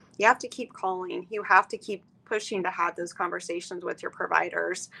you have to keep calling. You have to keep pushing to have those conversations with your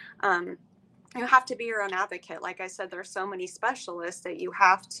providers. You have to be your own advocate. Like I said, there's so many specialists that you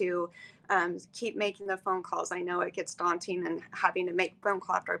have to keep making the phone calls. I know it gets daunting and having to make phone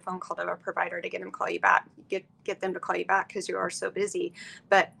call after phone call to a provider to get them to call you back, get them to call you back because you are so busy.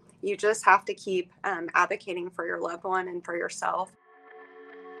 But you just have to keep advocating for your loved one and for yourself.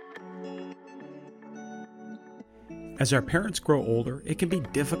 As our parents grow older, it can be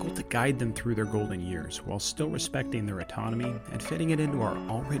difficult to guide them through their golden years while still respecting their autonomy and fitting it into our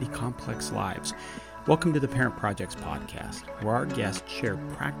already complex lives. Welcome to the Parent Projects podcast, where our guests share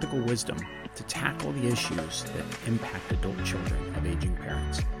practical wisdom to tackle the issues that impact adult children of aging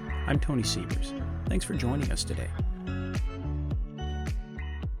parents. I'm Tony Sievers. Thanks for joining us today.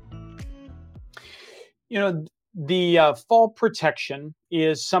 You know, the fall protection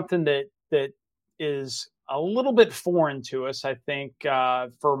is something that is a little bit foreign to us, I think,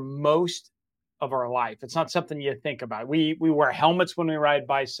 for most of our life. It's not something you think about. We wear helmets when we ride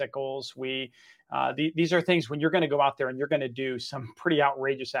bicycles. These are things when you're going to go out there and you're going to do some pretty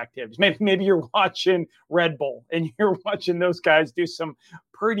outrageous activities. Maybe you're watching Red Bull and you're watching those guys do some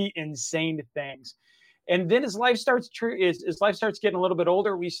pretty insane things. And then as life starts getting a little bit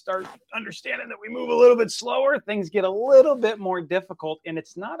older, we start understanding that we move a little bit slower. Things get a little bit more difficult. And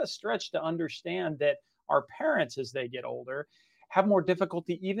it's not a stretch to understand that our parents, as they get older, have more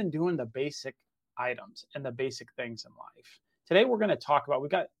difficulty even doing the basic items and the basic things in life. Today, we're going to talk about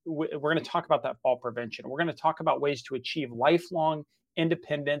that fall prevention. We're going to talk about ways to achieve lifelong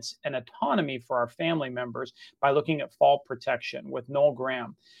independence and autonomy for our family members by looking at fall protection with Noelle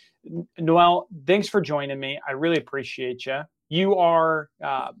Ghram. Noelle, thanks for joining me. I really appreciate you. You're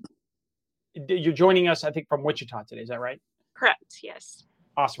joining us, I think, from Wichita today. Is that right? Correct. Yes.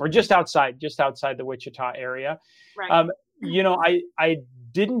 Awesome. We're just outside the Wichita area. Right. I'm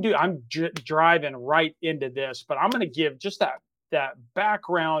driving right into this, but I'm going to give just that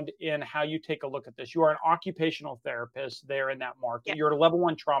background in how you take a look at this. You are an occupational therapist there in that market. Yeah. You're at a level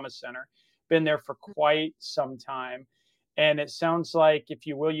 1 trauma center, been there for quite some time. And it sounds like, if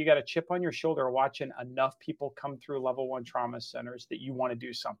you will, you got a chip on your shoulder watching enough people come through level 1 trauma centers that you want to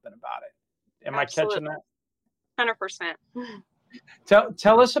do something about it. Am Absolutely. I catching that? 100%.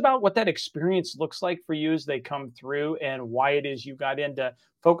 Tell us about what that experience looks like for you as they come through and why it is you got into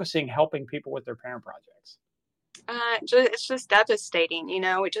helping people with their parent projects. It's just devastating.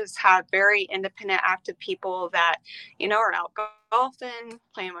 We just have very independent, active people that, are out golfing,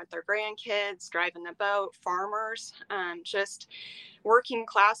 playing with their grandkids, driving the boat, farmers, just working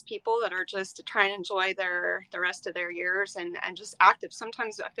class people that are just trying to enjoy the rest of their years and just active.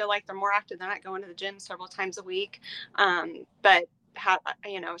 Sometimes I feel like they're more active than that, going to the gym several times a week. But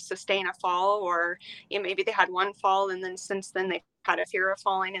sustain a fall, or maybe they had one fall and then since then they've had a fear of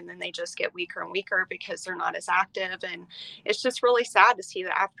falling, and then they just get weaker and weaker because they're not as active. And it's just really sad to see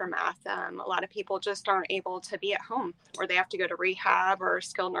the aftermath. A lot of people just aren't able to be at home, or they have to go to rehab or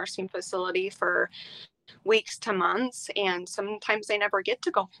skilled nursing facility for weeks to months, and sometimes they never get to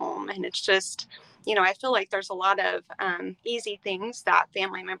go home. And it's just, I feel like there's a lot of easy things that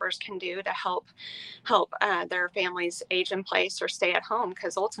family members can do to help their families age in place or stay at home,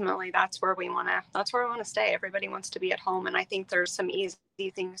 because ultimately that's where we want to stay. Everybody wants to be at home, and I think there's some easy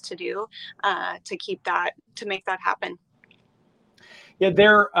things to do to make that happen. Yeah,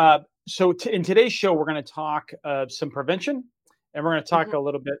 in today's show, we're going to talk some prevention. And we're going to talk a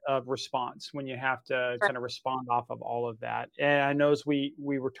little bit of response when you have to kind of respond off of all of that. And I know as we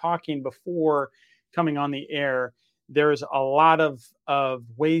were talking before coming on the air, there's a lot of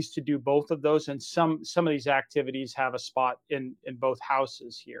ways to do both of those. And some of these activities have a spot in both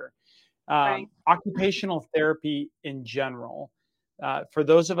houses here. Right. Occupational therapy in general. For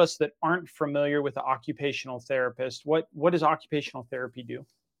those of us that aren't familiar with the occupational therapist, what does occupational therapy do?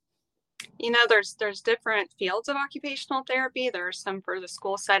 There's different fields of occupational therapy. There's some for the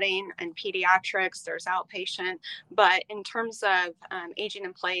school setting and pediatrics. There's outpatient. But in terms of aging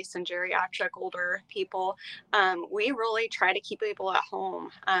in place and geriatric older people, we really try to keep people at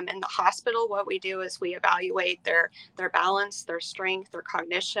home. In the hospital, what we do is we evaluate their balance, their strength, their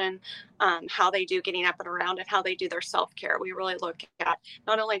cognition, how they do getting up and around, and how they do their self-care. We really look at,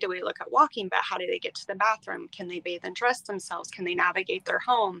 not only do we look at walking, but how do they get to the bathroom? Can they bathe and dress themselves? Can they navigate their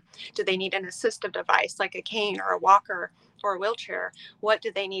home? Do they need an assistive device like a cane or a walker or a wheelchair? What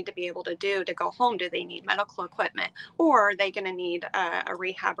do they need to be able to do to go home? Do they need medical equipment, or are they going to need a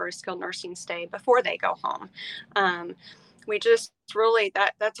rehab or a skilled nursing stay before they go home? We just really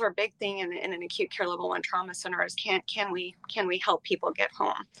that's our big thing in an acute care level 1 trauma center is can we help people get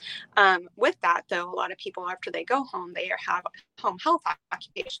home. With that though, a lot of people after they go home, they have home health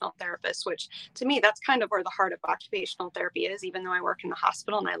occupational therapists, which to me that's kind of where the heart of occupational therapy is, even though I work in the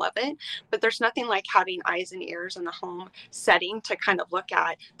hospital and I love it. But there's nothing like having eyes and ears in the home setting to kind of look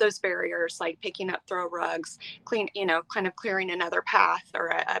at those barriers, like picking up throw rugs, kind of clearing another path or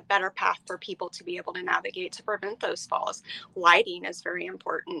a better path for people to be able to navigate to prevent those falls. Lighting is very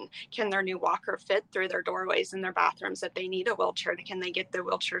important. Can their new walker fit through their doorways in their bathrooms? If they need a wheelchair, can they get their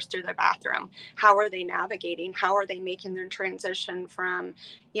wheelchairs through their bathroom? How are they navigating? How are they making their transition from,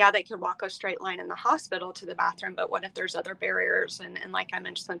 they could walk a straight line in the hospital to the bathroom, but what if there's other barriers and like I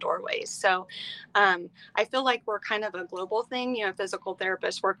mentioned, the doorways? So I feel like we're kind of a global thing. Physical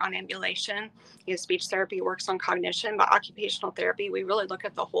therapists work on ambulation, speech therapy works on cognition, but occupational therapy, we really look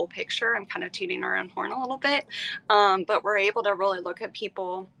at the whole picture. I'm kind of tooting our own horn a little bit, but we're able to really look at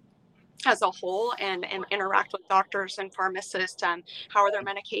people as a whole and interact with doctors and pharmacists. How are their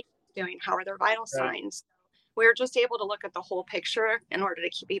medications doing? How are their vital signs? We're just able to look at the whole picture in order to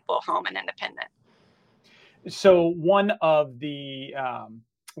keep people home and independent. So one of the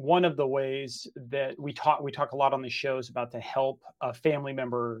ways that we talk a lot on the shows about to help a family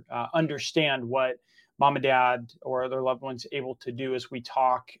member understand what mom and dad or other loved ones able to do is we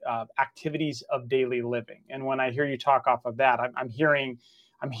talk activities of daily living. And when I hear you talk off of that, I'm hearing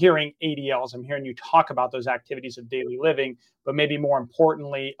ADLs. I'm hearing you talk about those activities of daily living, but maybe more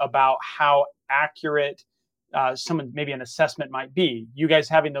importantly about how accurate maybe an assessment might be. You guys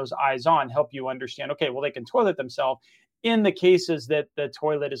having those eyes on help you understand, okay, well, they can toilet themselves. In the cases that the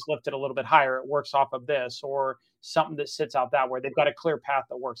toilet is lifted a little bit higher, it works off of this, or something that sits out that way. They've got a clear path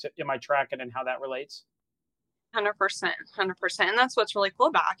that works. Am I tracking and how that relates? 100%. And that's what's really cool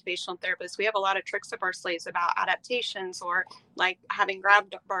about occupational therapists. We have a lot of tricks up our sleeves about adaptations, or like having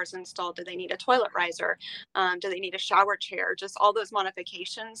grab bars installed. Do they need a toilet riser? Do they need a shower chair? Just all those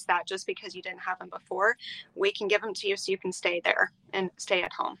modifications that just because you didn't have them before, we can give them to you so you can stay there and stay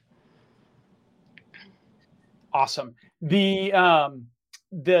at home. Awesome. The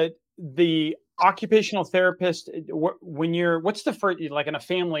occupational therapist, what's the first, like in a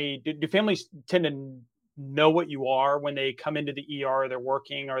family, do families tend to know what you are when they come into the ER, they're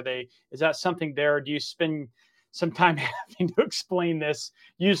working, is that something there? Do you spend some time having to explain this?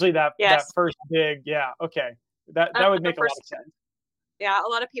 Usually that first big, okay. That would make a lot of sense. Yeah, a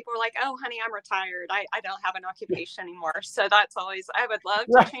lot of people are like, oh, honey, I'm retired. I don't have an occupation anymore. So that's always, I would love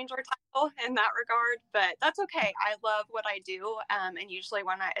to change our title in that regard, but that's okay. I love what I do. And usually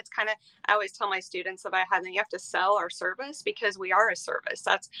I always tell my students about how you have to sell our service because we are a service.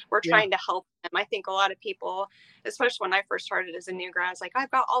 We're trying to help them. I think a lot of people, especially when I first started as a new grad, it's like,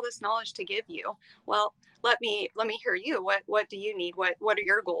 I've got all this knowledge to give you. Well, let me hear you. What do you need? What are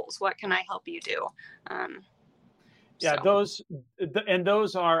your goals? What can I help you do?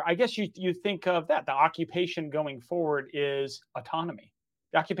 Those are, I guess you think of that. The occupation going forward is autonomy.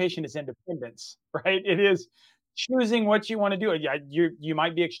 The occupation is independence, right? It is choosing what you want to do. Yeah, you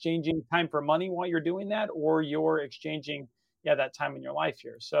might be exchanging time for money while you're doing that, or you're exchanging that time in your life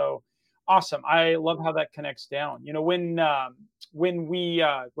here. So awesome. I love how that connects down. When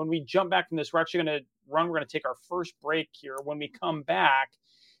we jump back from this, we're actually going to run. We're going to take our first break here. When we come back,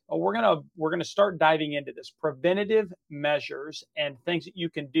 we're gonna start diving into this preventative measures and things that you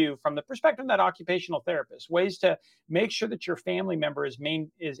can do from the perspective of that occupational therapist, ways to make sure that your family member is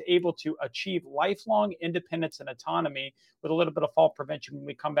able to achieve lifelong independence and autonomy with a little bit of fall prevention when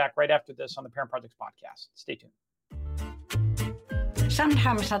we come back right after this on the Parent Projects podcast. Stay tuned.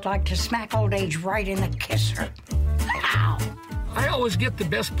 Sometimes I'd like to smack old age right in the kisser. Ow! I always get the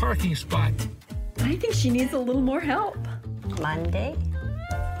best parking spot. I think she needs a little more help. Monday?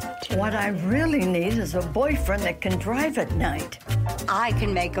 What I really need is a boyfriend that can drive at night. I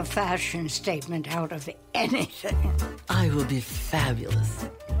can make a fashion statement out of anything. I will be fabulous.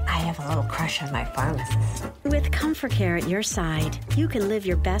 I have a little crush on my pharmacist. With Comfort Care at your side, you can live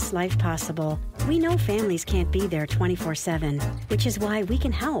your best life possible. We know families can't be there 24/7, which is why we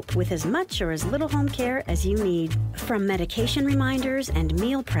can help with as much or as little home care as you need. From medication reminders and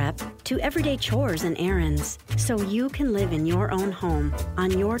meal prep to everyday chores and errands, so you can live in your own home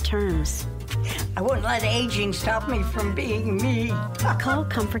on your terms. I wouldn't let aging stop me from being me. Call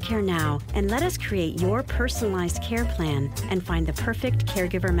Comfort Care now and let us create your personalized care plan and find the perfect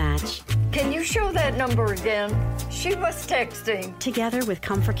caregiver match. Can you show that number again? She was texting. Together with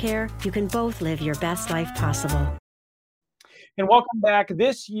Comfort Care, you can both live your best life possible. and welcome back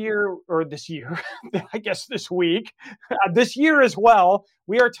this year, I guess this week, this year as well.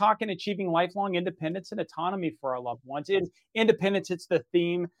 We are talking achieving lifelong independence and autonomy for our loved ones. Independence, it's the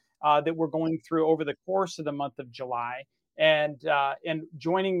theme that we're going through over the course of the month of July. And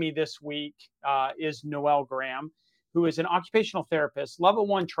joining me this week is Noelle Ghram, who is an occupational therapist, level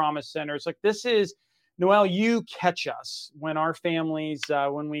 1 trauma centers. Like, this is, Noelle, you catch us when our families,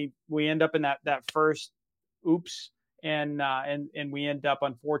 when we end up in that first oops, and we end up,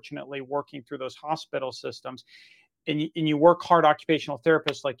 unfortunately, working through those hospital systems. And you work hard, occupational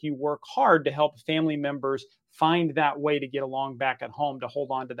therapists, like, you work hard to help family members find that way to get along back at home, to hold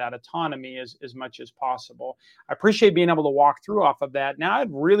on to that autonomy as much as possible. I appreciate being able to walk through off of that. Now,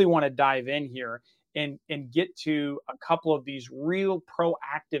 I'd really want to dive in here and get to a couple of these real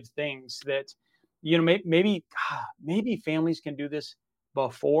proactive things that, maybe families can do this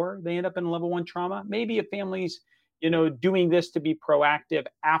before they end up in level 1 trauma. Maybe if families, doing this to be proactive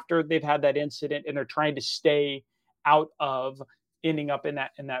after they've had that incident and they're trying to stay out of ending up in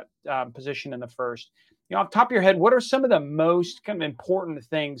that position in the first. Off the top of your head, what are some of the most kind of important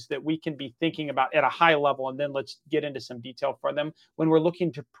things that we can be thinking about at a high level? And then let's get into some detail for them when we're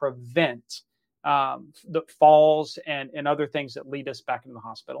looking to prevent the falls and other things that lead us back into the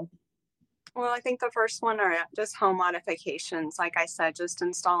hospital. Well, I think the first one are just home modifications. Like I said, just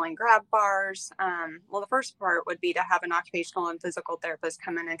installing grab bars. The first part would be to have an occupational and physical therapist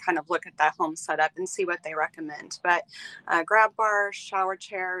come in and kind of look at that home setup and see what they recommend. But grab bars, shower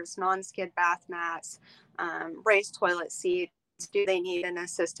chairs, non-skid bath mats, raised toilet seats. Do they need an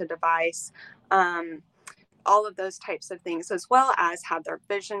assisted device? All of those types of things, as well as have their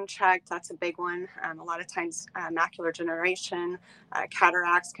vision checked. That's a big one. A lot of times macular degeneration,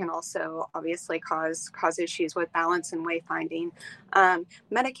 cataracts can also obviously cause issues with balance and wayfinding.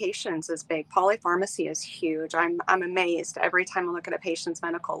 Medications is big. Polypharmacy is huge. I'm amazed every time I look at a patient's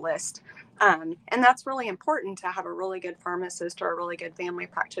medical list. And that's really important to have a really good pharmacist or a really good family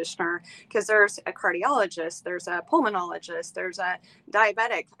practitioner, because there's a cardiologist, there's a pulmonologist, there's a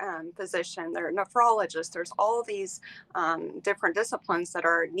diabetic physician, there are nephrologists, there's all these different disciplines that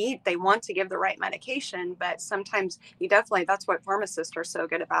they want to give the right medication, but sometimes that's what pharmacists are so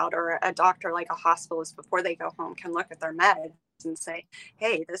good about, or a doctor like a hospitalist before they go home can look at their meds and say,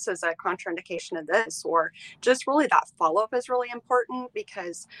 hey, this is a contraindication of this, or just really that follow-up is really important,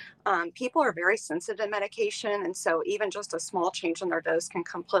 because people are very sensitive to medication. And so even just a small change in their dose can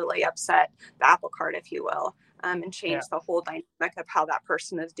completely upset the apple cart, if you will, and change the whole dynamic of how that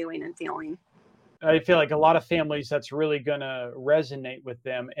person is doing and feeling. I feel like a lot of families, that's really going to resonate with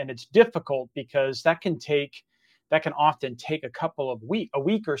them. And it's difficult because that can often take a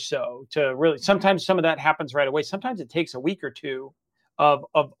week or so to really, sometimes some of that happens right away. Sometimes it takes a week or two of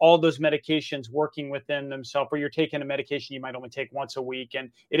all those medications working within themselves, where you're taking a medication you might only take once a week.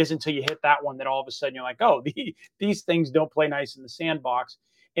 And it isn't until you hit that one that all of a sudden you're like, oh, these things don't play nice in the sandbox.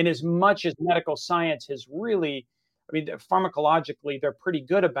 And as much as medical science has really, pharmacologically, they're pretty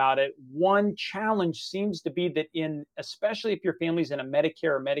good about it. One challenge seems to be that especially if your family's in a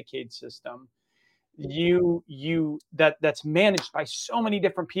Medicare or Medicaid system, that's managed by so many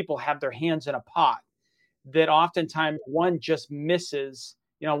different people, have their hands in a pot, that oftentimes one just misses.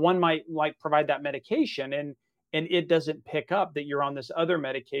 One might provide that medication and it doesn't pick up that you're on this other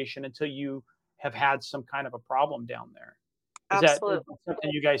medication until you have had some kind of a problem down there. Is that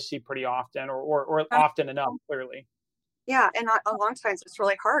something you guys see pretty often, or often enough, clearly? Yeah, and a lot of times it's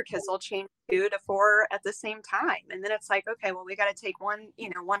really hard because they'll change 2 to 4 at the same time, and then it's like, okay, well, we got to take one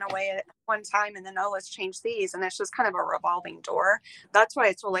away at one time, and then let's change these, and it's just kind of a revolving door. That's why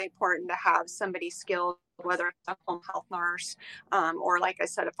it's really important to have somebody skilled, whether it's a home health nurse, or, like I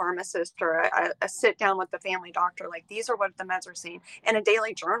said, a pharmacist, or a sit down with the family doctor. Like, these are what the meds are saying, and a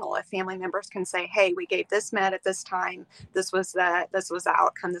daily journal. If family members can say, hey, we gave this med at this time, this was the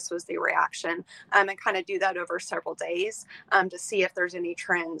outcome, this was the reaction, and kind of do that over several days, to see if there's any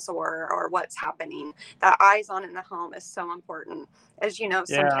trends or what's happening. That eyes on in the home is so important. As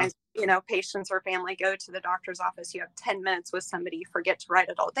sometimes patients or family go to the doctor's office, you have 10 minutes with somebody, you forget to write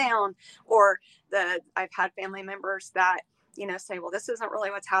it all down, or I've had family members that say, well, this isn't really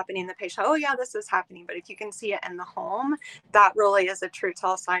what's happening. The patient, oh yeah, this is happening. But if you can see it in the home, that really is a true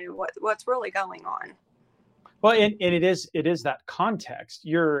tell sign of what's really going on. Well, and it is that context.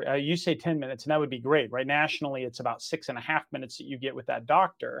 You say 10 minutes, and that would be great, right? Nationally, it's about 6.5 minutes that you get with that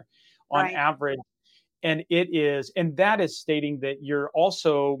doctor on average. And that is stating that you're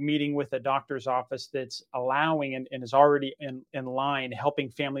also meeting with a doctor's office that's allowing and is already in line, helping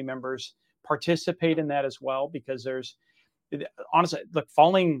family members participate in that as well. Because honestly, look,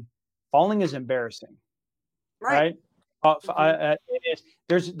 falling is embarrassing, right? It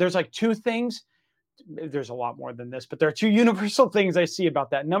is. There's like two things. There's a lot more than this, but there are two universal things I see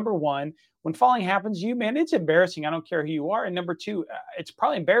about that. Number one, when falling happens to you, man, it's embarrassing. I don't care who you are. And number two, it's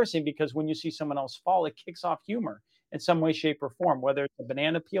probably embarrassing because when you see someone else fall, it kicks off humor in some way, shape, or form, whether it's a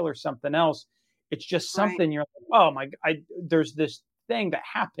banana peel or something else. It's just something Right. you're like, oh my, there's this thing that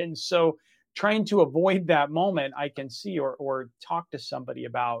happens. So trying to avoid that moment, I can see, or talk to somebody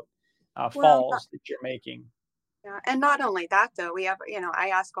about Well, falls that you're making. yeah, and not only that though, we have, I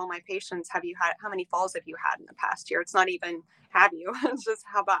ask all my patients, how many falls have you had in the past year? It's not even have you, it's just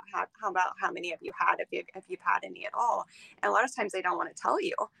how about how many have you had if you've had any at all. And a lot of times they don't want to tell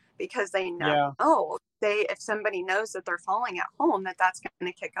you because they know Yeah. if somebody knows that they're falling at home, that's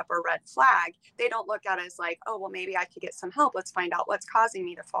going to kick up a red flag. They don't look at it as like, oh well, maybe I could get some help. Let's find out what's causing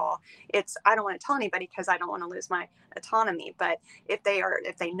me to fall. It's I don't want to tell anybody because I don't want to lose my autonomy. But if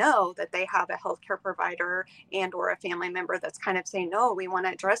they know that they have a healthcare provider and or a family member that's kind of saying, no, we want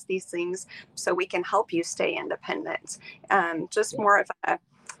to address these things so we can help you stay independent. Just more of a,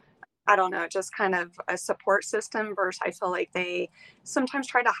 I don't know, just kind of a support system versus I feel like they sometimes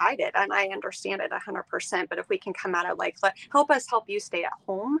try to hide it. And I understand it 100%, but if we can come at it like, help us help you stay at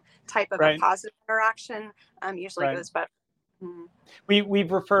home type of a Right. positive interaction, usually Right. goes better. Mm.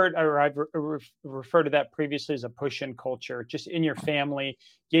 We've referred, or I've referred to that previously as a push-in culture. Just in your family,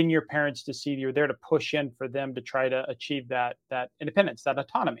 getting your parents to see you're there to push in for them to try to achieve that independence, that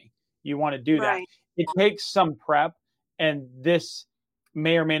autonomy. You want to do that. Right. It takes some prep, and this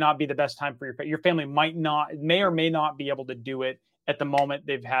may or may not be the best time for your family. May or may not be able to do it at the moment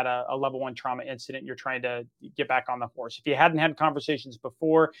they've had a level 1 trauma incident. You're trying to get back on the horse. If you hadn't had conversations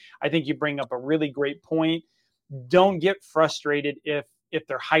before, I think you bring up a really great point. Don't get frustrated if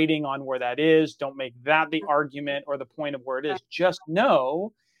they're hiding on where that is. Don't make that the argument or the point of where it is. Just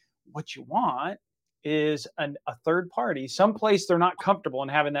know what you want is a third party, someplace they're not comfortable in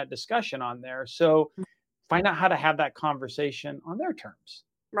having that discussion on there. So find out how to have that conversation on their terms.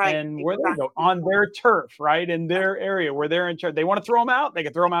 Right. And where they go on their turf, right? In their area where they're in charge. They want to throw them out, they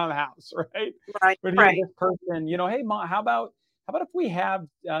can throw them out of the house, right? Right. But Right. this person, hey, Mom, how about if we have,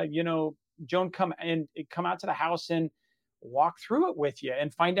 Joan come out to the house and walk through it with you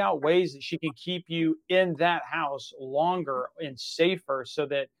and find out ways that she can keep you in that house longer and safer,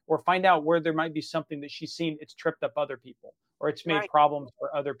 or find out where there might be something that she's seen it's tripped up other people or it's made problems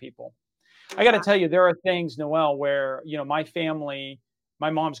for other people. I got to tell you, there are things, Noelle, where, my family, my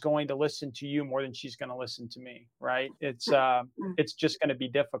mom's going to listen to you more than she's going to listen to me, right? It's just going to be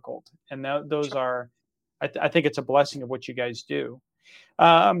difficult. And those are, I think it's a blessing of what you guys do.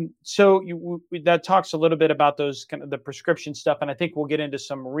 So that talks a little bit about those kind of the prescription stuff, and I think we'll get into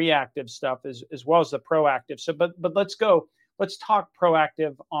some reactive stuff as well as the proactive. So, but let's talk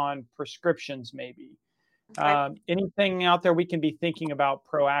proactive on prescriptions, maybe. Anything out there we can be thinking about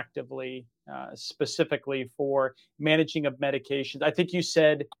proactively, specifically for managing of medications? I think you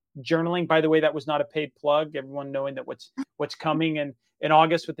said journaling. By the way, that was not a paid plug. Everyone knowing that what's coming in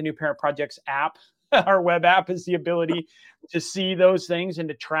August with the new Parent Projects app. Our web app is the ability to see those things and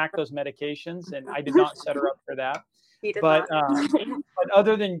to track those medications. And I did not set her up for that. But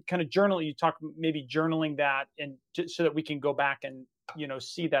other than kind of journaling, you talk maybe journaling that so that we can go back and,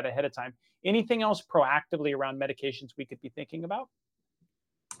 see that ahead of time. Anything else proactively around medications we could be thinking about?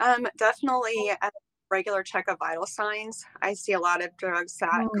 Definitely a regular check of vital signs. I see a lot of drugs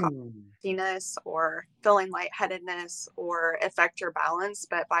that cause dizziness or feeling lightheadedness or affect your balance,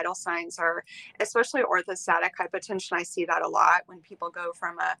 but vital signs are, especially orthostatic hypotension. I see that a lot when people go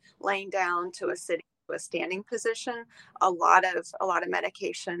from a laying down to a sitting to a standing position. A lot of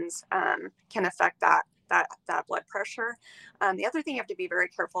medications can affect that blood pressure. The other thing you have to be very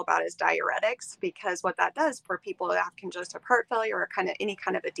careful about is diuretics, because what that does for people that have congestive heart failure or kind of any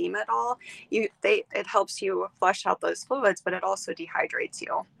kind of edema at all, it helps you flush out those fluids, but it also dehydrates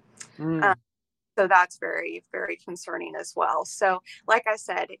you. So that's very, very concerning as well. So like I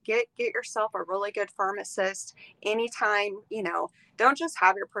said, get yourself a really good pharmacist anytime. Don't just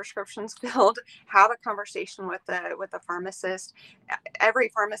have your prescriptions filled, have a conversation with the pharmacist. Every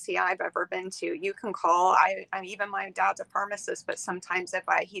pharmacy I've ever been to, you can call. I'm even my dad's a pharmacist, but sometimes if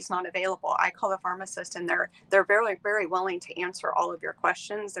he's not available, I call the pharmacist, and they're very, very willing to answer all of your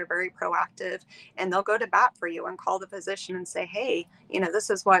questions. They're very proactive, and they'll go to bat for you and call the physician and say, hey, this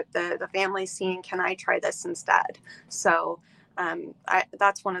is what the family's seeing. Can I try this instead? So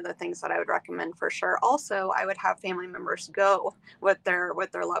That's one of the things that I would recommend for sure. Also, I would have family members go with their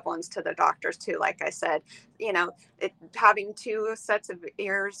loved ones to the doctors too. Like I said, having two sets of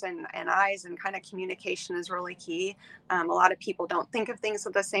ears and eyes and kind of communication is really key. A lot of people don't think of things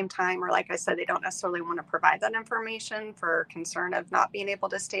at the same time, or like I said, they don't necessarily want to provide that information for concern of not being able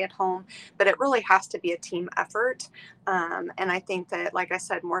to stay at home. But it really has to be a team effort. And I think that, like I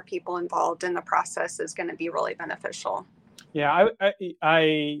said, more people involved in the process is going to be really beneficial. Yeah,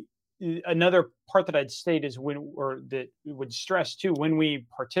 I another part that I'd state is that would stress too, when we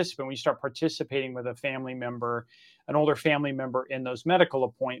start participating with a family member, an older family member in those medical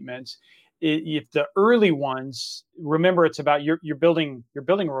appointments. If the early ones, remember, it's about you're building a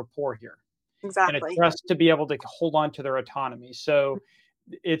rapport here, and a Exactly. trust to be able to hold on to their autonomy. So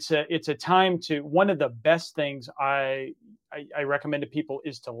it's a time to, one of the best things I recommend to people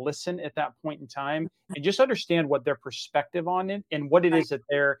is to listen at that point in time and just understand what their perspective on it and what it is that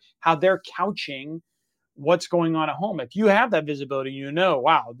how they're couching what's going on at home. If you have that visibility,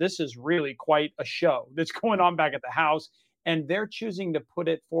 wow, this is really quite a show that's going on back at the house, and they're choosing to put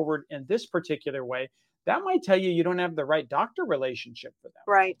it forward in this particular way, that might tell you don't have the right doctor relationship for them.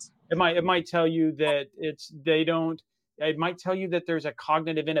 Right. It might tell you that it might tell you that there's a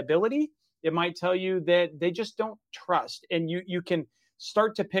cognitive inability. It might tell you that they just don't trust. And you can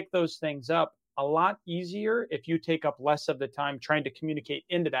start to pick those things up a lot easier if you take up less of the time trying to communicate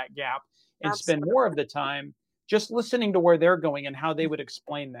into that gap and Absolutely. spend more of the time just listening to where they're going and how they would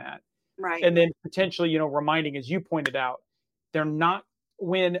explain that. Right. And then potentially, reminding, as you pointed out, they're not,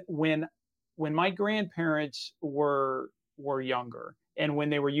 when my grandparents were younger, and when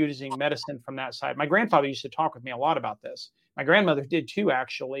they were using medicine from that side, my grandfather used to talk with me a lot about this. My grandmother did too,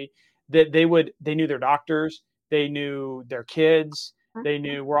 actually, that they knew their doctors, they knew their kids, they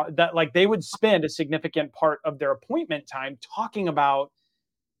knew they would spend a significant part of their appointment time talking about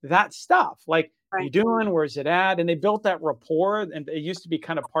that stuff. Like, Right. How you doing? Where's it at? And they built that rapport, and it used to be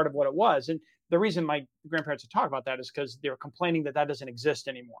kind of part of what it was. And the reason my grandparents would talk about that is because they were complaining that doesn't exist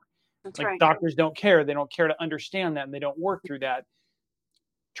anymore. That's like right. Doctors don't care. They don't care to understand that, and they don't work through that.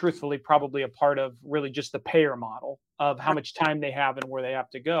 Truthfully, probably a part of really just the payer model of how much time they have and where they have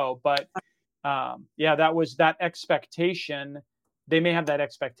to go. But that was that expectation. They may have that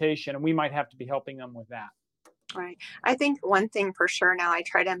expectation, and we might have to be helping them with that. Right. I think one thing for sure now I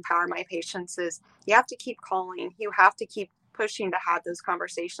try to empower my patients is you have to keep calling. You have to keep pushing to have those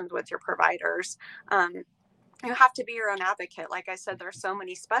conversations with your providers. You have to be your own advocate. Like I said, there's so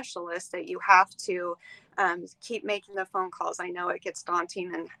many specialists that you have to keep making the phone calls. I know it gets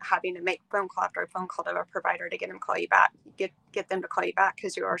daunting and having to make phone call after phone call to a provider to get them to call you back, get them to call you back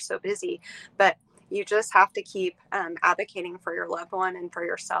because you are so busy. But you just have to keep advocating for your loved one and for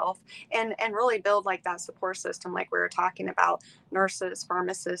yourself, and really build like that support system, like we were talking about: nurses,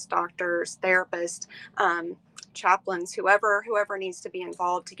 pharmacists, doctors, therapists, chaplains, whoever needs to be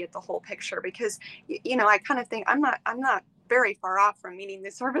involved to get the whole picture. Because I kind of think I'm not very far off from needing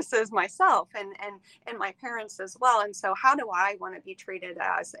these services myself, and my parents as well. And so how do I want to be treated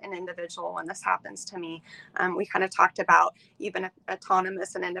as an individual when this happens to me? We kind of talked about you've been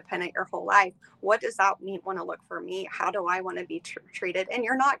autonomous and independent your whole life. What does that want to look for me? How do I want to be treated? And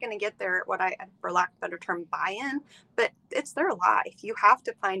you're not going to get there, for lack of a better term, buy-in, but it's their life. You have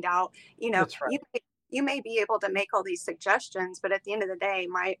to find out, That's right. You may be able to make all these suggestions, but at the end of the day,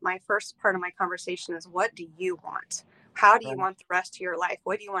 my first part of my conversation is, what do you want? How do you want the rest of your life?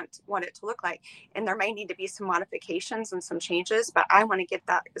 What do you want it to look like? And there may need to be some modifications and some changes, but I want to get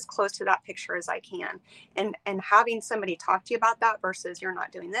that as close to that picture as I can. And having somebody talk to you about that versus, you're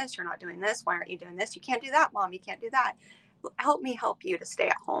not doing this, why aren't you doing this? You can't do that, Mom, you can't do that. Help me help you to stay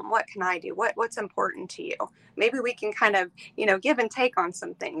at home. What can I do? What's important to you? Maybe we can kind of, give and take on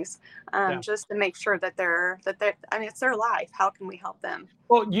some things, just to make sure that it's their life. How can we help them?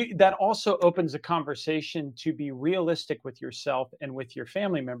 Well, that also opens a conversation to be realistic with yourself and with your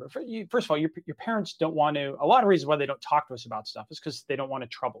family member. First of all, your parents don't want to, a lot of reasons why they don't talk to us about stuff is because they don't want to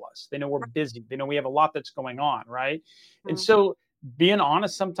trouble us. They know we're busy. They know we have a lot that's going on, right? Mm-hmm. And so being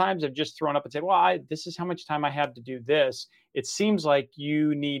honest sometimes of just throwing up and saying, well, this is how much time I have to do this. It seems like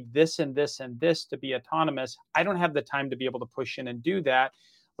you need this and this and this to be autonomous. I don't have the time to be able to push in and do that.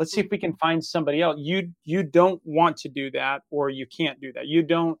 Let's see if we can find somebody else. You don't want to do that, or you can't do that. You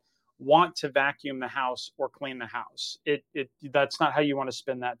don't want to vacuum the house or clean the house. That's not how you want to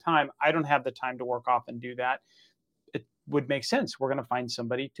spend that time. I don't have the time to work off and do that. It would make sense. We're going to find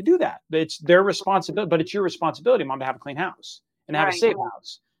somebody to do that. It's their responsibility, but it's your responsibility, Mom, to have a clean house and have a safe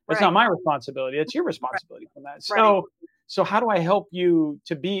house. That's not my responsibility. It's your responsibility from that. So how do I help you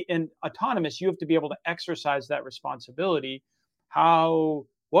to be autonomous? You have to be able to exercise that responsibility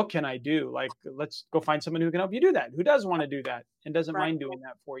what can I do? Like, let's go find someone who can help you do that, who does want to do that and doesn't Right. mind doing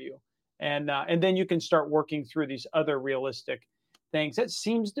that for you. And then you can start working through these other realistic things. That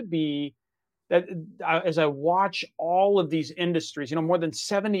seems to be that as I watch all of these industries, more than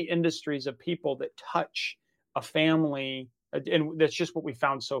 70 industries of people that touch a family, and that's just what we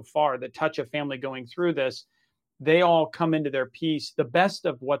found so far, that touch a family going through this, they all come into their piece. The best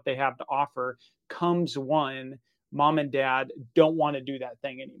of what they have to offer comes when mom and dad don't want to do that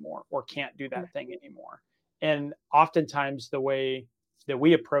thing anymore or can't do that thing anymore. And oftentimes the way that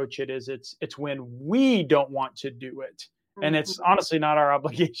we approach it is it's when we don't want to do it. And it's honestly not our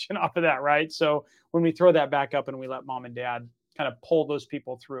obligation off of that, right? So when we throw that back up and we let mom and dad kind of pull those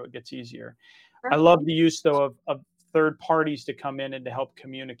people through, it gets easier. Right. I love the use, though, of third parties to come in and to help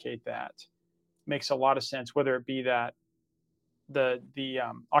communicate that. Makes a lot of sense, whether it be that the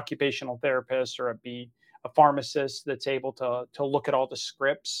occupational therapist or it be a pharmacist that's able to look at all the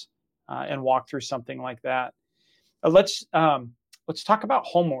scripts and walk through something like that. Let's talk about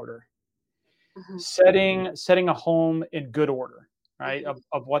home order. Setting a home in good order, right?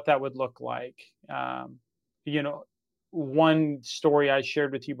 Of what that would look like. One story I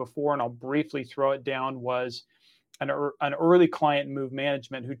shared with you before, and I'll briefly throw it down, was an early client in Move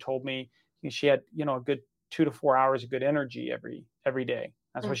Management who told me she had, a good 2 to 4 hours of good energy every day.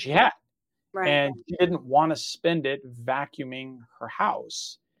 That's what she had. Right. And she didn't want to spend it vacuuming her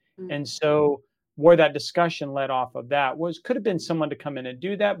house. And so where that discussion led off of that could have been someone to come in and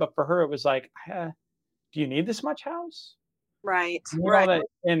do that. But for her, it was like, do you need this much house? Right. That,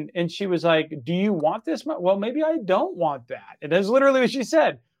 and she was like, do you want this much? Well, maybe I don't want that. And that's literally what she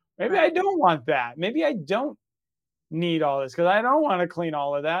said. Maybe I don't want that. Maybe I don't need all this because I don't want to clean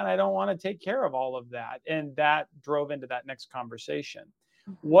all of that. I don't want to take care of all of that. And that drove into that next conversation.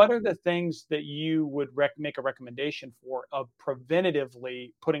 What are the things that you would make a recommendation for of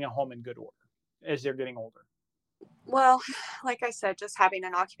preventatively putting a home in good order as they're getting older? Well, like I said, just having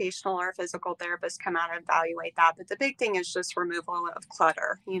an occupational or physical therapist come out and evaluate that. But the big thing is just removal of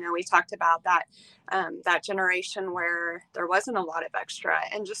clutter. We talked about that that generation where there wasn't a lot of extra,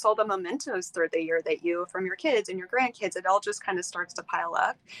 and just all the mementos through the year that from your kids and your grandkids, it all just kind of starts to pile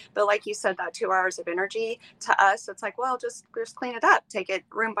up. But like you said, that 2 hours of energy to us, it's like, well, just clean it up, take it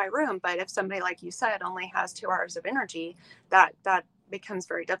room by room. But if somebody, like you said, only has 2 hours of energy, that becomes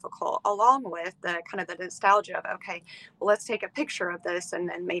very difficult, along with the kind of the nostalgia of, okay, well, let's take a picture of this and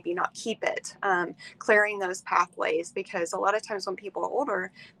then maybe not keep it. Clearing those pathways, because a lot of times when people are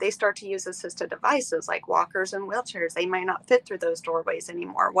older, they start to use assisted devices like walkers and wheelchairs. They might not fit through those doorways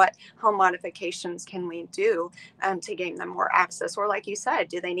anymore. What home modifications can we do to gain them more access? Or like you said,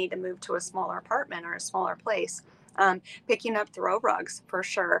 do they need to move to a smaller apartment or a smaller place? Picking up throw rugs for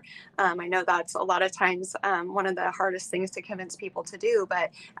sure. I know that's a lot of times one of the hardest things to convince people to do, but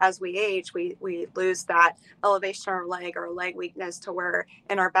as we age, we lose that elevation of our leg or leg weakness to where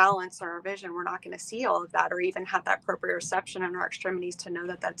in our balance or our vision, we're not going to see all of that or even have that proprioception in our extremities to know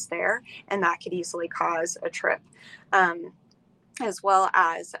that that's there. And that could easily cause a trip. As well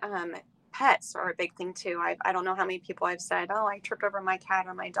as pets are a big thing too. I don't know how many people I've said, oh, I tripped over my cat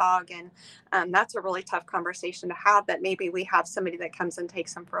or my dog. And that's a really tough conversation to have, but maybe we have somebody that comes and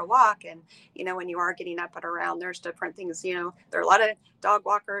takes them for a walk. And, when you are getting up and around, there's different things, there are a lot of dog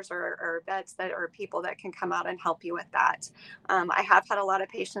walkers or vets that are people that can come out and help you with that. I have had a lot of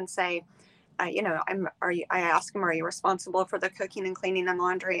patients say, I ask them, are you responsible for the cooking and cleaning and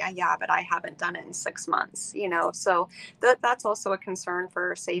laundry? Yeah, but I haven't done it in 6 months, so that's also a concern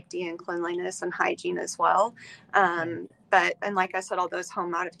for safety and cleanliness and hygiene as well. And like I said, all those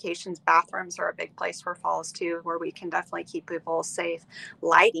home modifications, bathrooms are a big place for falls too, where we can definitely keep people safe.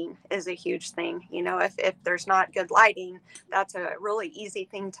 Lighting is a huge thing. If there's not good lighting, that's a really easy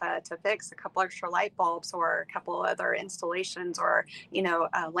thing to fix. A couple extra light bulbs or a couple other installations or,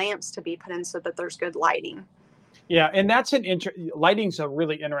 lamps to be put in so that there's good lighting. Yeah. And that's lighting's a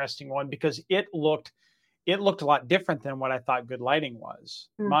really interesting one because it looked a lot different than what I thought good lighting was.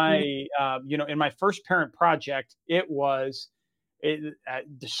 My, in my first parent project, the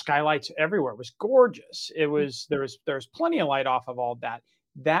skylights everywhere. It was gorgeous. There was plenty of light off of all that.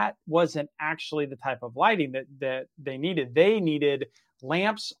 That wasn't actually the type of lighting that they needed. They needed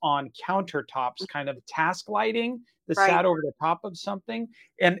lamps on countertops, kind of task lighting that sat over the top of something.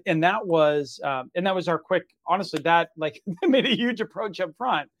 And that was our quick, honestly, that made a huge approach up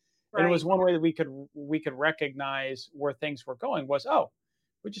front. And it was one way that we could recognize where things were going was,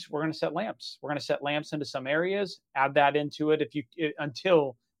 we're going to set lamps. We're going to set lamps into some areas, add that into it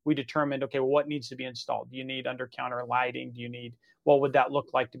until we determined, okay, well, what needs to be installed? Do you need under counter lighting? Do you need, what would that look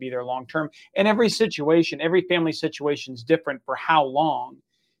like to be there long term? And every situation, every family situation is different for how long,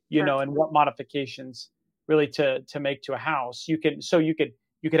 Sure. and what modifications really to make to a house. You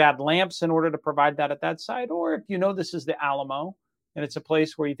could add lamps in order to provide that at that site, or if this is the Alamo and it's a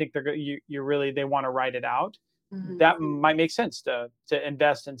place where you think they want to write it out, that might make sense to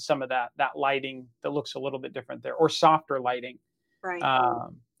invest in some of that lighting that looks a little bit different there, or softer lighting, Right.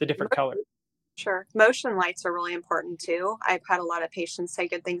 the different color. Sure. Motion lights are really important too. I've had a lot of patients say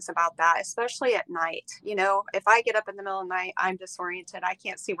good things about that, especially at night. If I get up in the middle of the night, I'm disoriented. I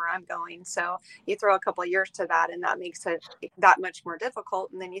can't see where I'm going. So you throw a couple of years to that, and that makes it that much more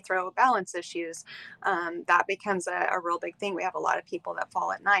difficult. And then you throw balance issues. That becomes a real big thing. We have a lot of people that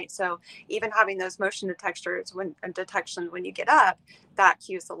fall at night. So even having those motion detectors detections when you get up, that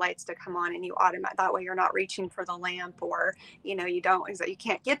cues the lights to come on, and you automatic, that way you're not reaching for the lamp, or you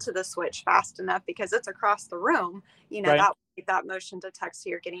can't get to the switch fast enough because it's across the room. Right. That motion detects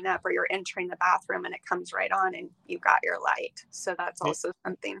you're getting up, or you're entering the bathroom, and it comes right on, and you got your light. So that's also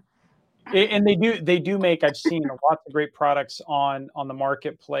something. And they do make, I've seen lots of great products on the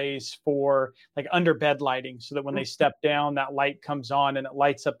marketplace for like under bed lighting, so that when they step down, that light comes on and it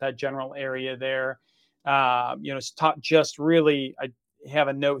lights up that general area there. It's just really, I have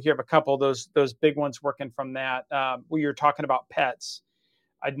a note here of a couple of those big ones working from that. Where you're talking about pets,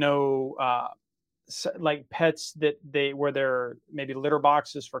 I know like pets where they're maybe litter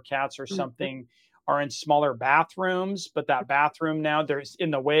boxes for cats or something, are in smaller bathrooms, but that bathroom now, there's in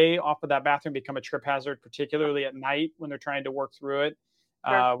the way off of that bathroom become a trip hazard, particularly at night when they're trying to work through it.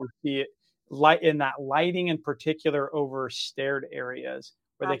 Sure. We see it in that lighting in particular over staired areas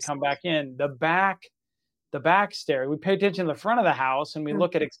where they come back in the back stair. We pay attention to the front of the house and we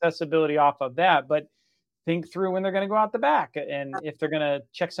look at accessibility off of that, but think through when they're going to go out the back, and if they're going to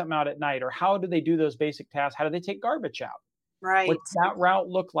check something out at night, or how do they do those basic tasks? How do they take garbage out? Right. What's that route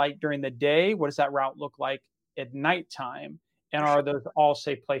look like during the day? What does that route look like at nighttime? And are those all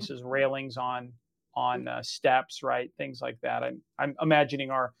safe places, railings on steps, right? Things like that. I'm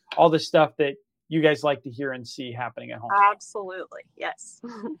imagining all the stuff that you guys like to hear and see happening at home. Absolutely. Yes.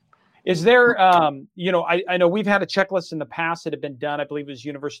 Is there, I know we've had a checklist in the past that had been done. I believe it was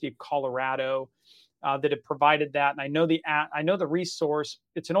University of Colorado that had provided that. And I know the resource.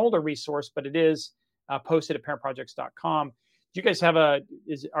 It's an older resource, but it is posted at parentprojects.com. Do you guys have are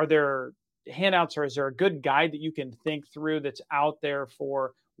there handouts, or is there a good guide that you can think through that's out there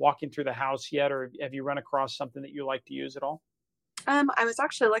for walking through the house yet? Or have you run across something that you like to use at all? I was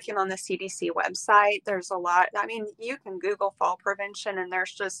actually looking on the CDC website. There's a lot. I mean, you can Google fall prevention, and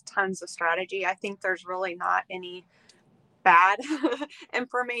there's just tons of strategy. I think there's really not any bad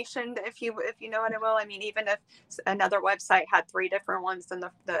information, if you know what I will. I mean, even if another website had 3 different ones than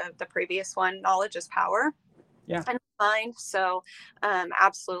the previous one, knowledge is power. Yeah. And mind. So,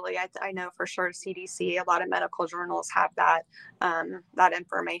 absolutely, I know for sure CDC, a lot of medical journals have that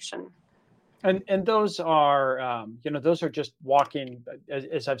information. And those are, those are just walking,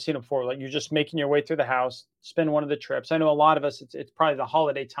 as I've seen them before, like you're just making your way through the house, spend one of the trips. I know a lot of us, it's probably the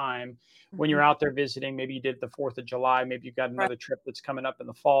holiday time when you're out there visiting. Maybe you did the 4th of July. Maybe you've got another trip that's coming up in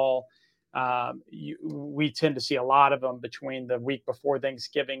the fall. We tend to see a lot of them between the week before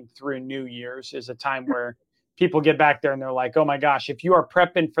Thanksgiving through New Year's is a time where people get back there and they're like, oh my gosh, if you are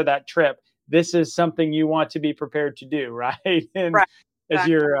prepping for that trip, this is something you want to be prepared to do, right? And as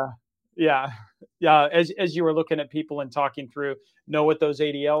you're as you were looking at people and talking through, know what those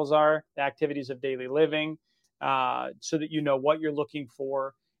ADLs are, the activities of daily living, so that you know what you're looking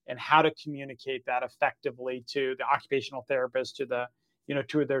for and how to communicate that effectively to the occupational therapist, to the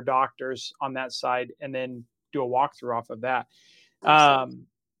to their doctors on that side, and then do a walkthrough off of that.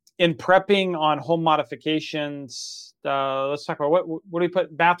 In prepping on home modifications, let's talk about what do we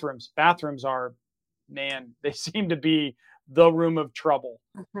put? Bathrooms. Bathrooms are, man, they seem to be the room of trouble.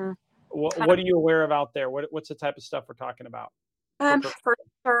 What are you aware of out there? What's the type of stuff we're talking about? For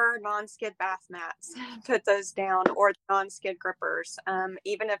sure, non-skid bath mats, put those down, or non-skid grippers.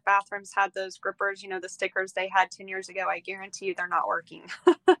 Even if bathrooms had those grippers, the stickers they had 10 years ago, I guarantee you they're not working.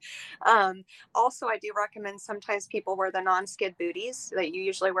 Also, I do recommend sometimes people wear the non-skid booties that you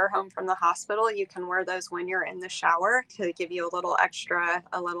usually wear home from the hospital. You can wear those when you're in the shower to give you a little extra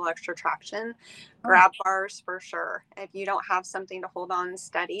traction. Grab bars for sure. If you don't have something to hold on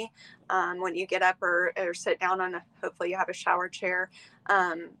steady when you get up or sit down hopefully you have a shower chair.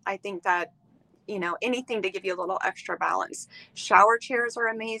 I think that anything to give you a little extra balance. Shower chairs are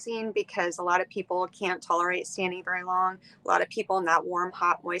amazing because a lot of people can't tolerate standing very long. A lot of people in that warm,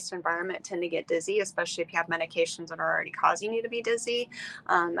 hot, moist environment tend to get dizzy, especially if you have medications that are already causing you to be dizzy.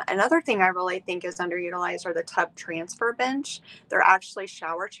 Another thing I really think is underutilized are the tub transfer bench. They're actually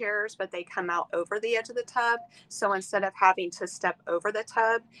shower chairs, but they come out over the edge of the tub. So instead of having to step over the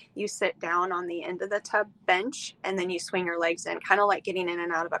tub, you sit down on the end of the tub bench and then you swing your legs in, kind of like getting in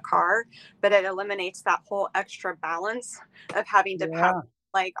and out of a car, but it eliminates that whole extra balance of having to Yeah.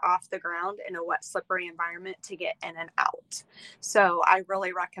 leg off the ground in a wet, slippery environment to get in and out. So I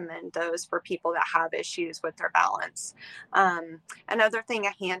really recommend those for people that have issues with their balance. Another thing,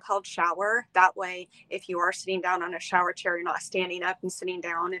 a handheld shower. That way, if you are sitting down on a shower chair, you're not standing up and sitting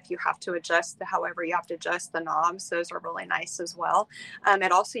down. If you have to adjust however you have to adjust the knobs, those are really nice as well.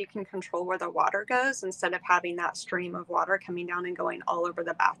 And also you can control where the water goes instead of having that stream of water coming down and going all over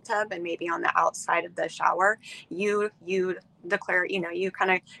the bathtub and maybe on the outside of the shower. You declare, you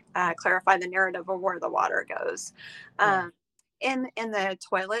kind of clarify the narrative of where the water goes. In the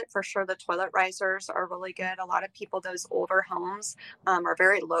toilet, for sure, the toilet risers are really good. A lot of people, those older homes are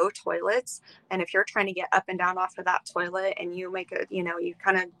very low toilets. And if you're trying to get up and down off of that toilet and you make you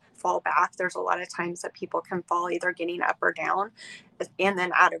kind of fall back, there's a lot of times that people can fall either getting up or down, and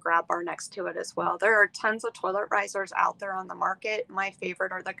then add a grab bar next to it as well. There are tons of toilet risers out there on the market. My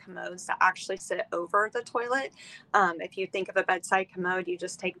favorite are the commodes that actually sit over the toilet. If you think of a bedside commode, you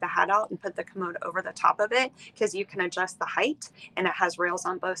just take the hat out and put the commode over the top of it because you can adjust the height and it has rails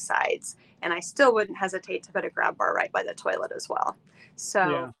on both sides. And I still wouldn't hesitate to put a grab bar right by the toilet as well.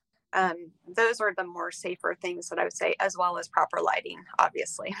 So those are the more safer things that I would say, as well as proper lighting,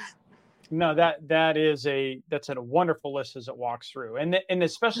 obviously. No, that's a wonderful list as it walks through, and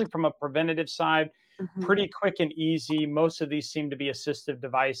especially from a preventative side, pretty quick and easy. Most of these seem to be assistive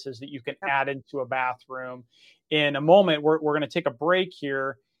devices that you can add into a bathroom. In a moment, we're going to take a break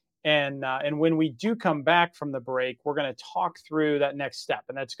here, and when we do come back from the break, we're going to talk through that next step,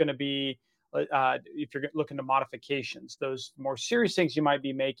 and that's going to be if you're looking to modifications, those more serious things you might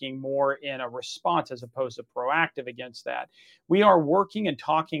be making more in a response as opposed to proactive against that. We are working and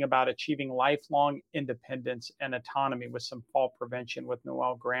talking about achieving lifelong independence and autonomy with some fall prevention with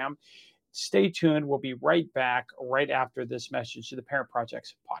Noelle Ghram. Stay tuned. We'll be right back right after this message to the Parent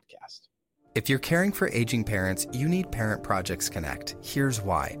Projects podcast. If you're caring for aging parents, you need Parent Projects Connect. Here's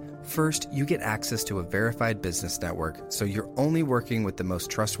why. First, you get access to a verified business network, so you're only working with the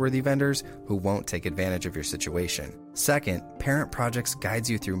most trustworthy vendors who won't take advantage of your situation. Second, Parent Projects guides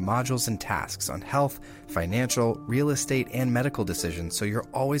you through modules and tasks on health, financial, real estate, and medical decisions, so you're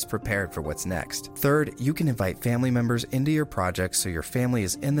always prepared for what's next. Third, you can invite family members into your projects so your family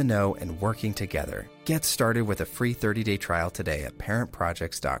is in the know and working together. Get started with a free 30-day trial today at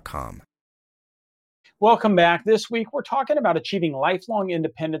parentprojects.com. Welcome back. This week, we're talking about achieving lifelong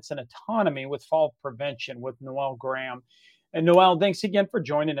independence and autonomy with fall prevention with Noelle Ghram. And Noelle, thanks again for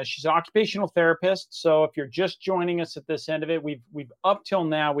joining us. She's an occupational therapist. So if you're just joining us at this end of it, we've up till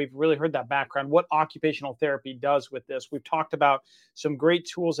now, we've really heard that background, what occupational therapy does with this. We've talked about some great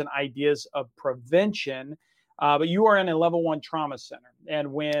tools and ideas of prevention, but you are in a level 1 trauma center.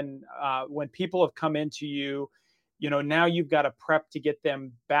 And when people have come into you, now you've got to prep to get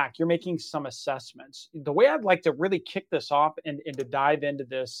them back. You're making some assessments. The way I'd like to really kick this off and to dive into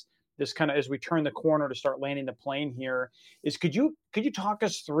this kind of as we turn the corner to start landing the plane here is could you talk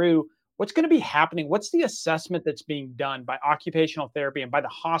us through what's going to be happening? What's the assessment that's being done by occupational therapy and by the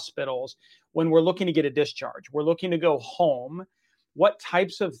hospitals when we're looking to get a discharge? We're looking to go home. What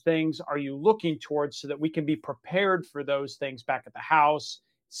types of things are you looking towards so that we can be prepared for those things back at the house,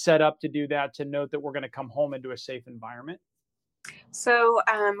 set up to do that, to note that we're going to come home into a safe environment? So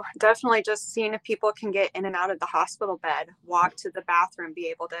definitely just seeing if people can get in and out of the hospital bed, walk to the bathroom, be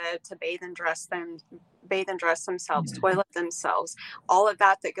able to bathe and dress themselves, toilet themselves, all of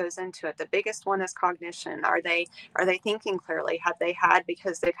that goes into it. The biggest one is cognition. Are they thinking clearly? Have they had,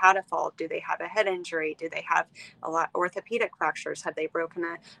 because they've had a fall, do they have a head injury? Do they have a lot orthopedic fractures? Have they broken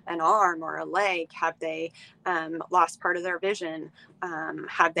an arm or a leg? Have they lost part of their vision?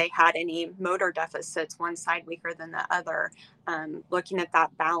 Have they had any motor deficits, one side weaker than the other? Looking at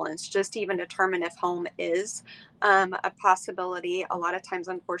that balance, just to even determine if home is a possibility. A lot of times,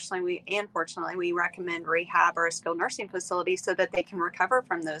 unfortunately, we recommend rehab or a skilled nursing facility so that they can recover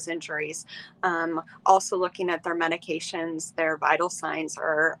from those injuries. Also looking at their medications, their vital signs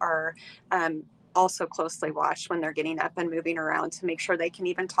are also closely watched when they're getting up and moving around to make sure they can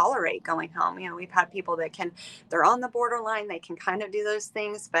even tolerate going home. We've had people that they're on the borderline, they can kind of do those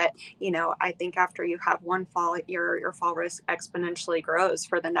things, but I think after you have one fall, your fall risk exponentially grows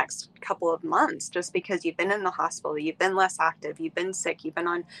for the next couple of months, just because you've been in the hospital, you've been less active, you've been sick, you've been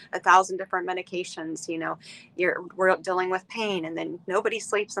on 1,000 different medications. We're dealing with pain, and then nobody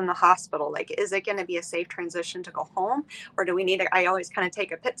sleeps in the hospital. Like, is it going to be a safe transition to go home, or do we need I always kind of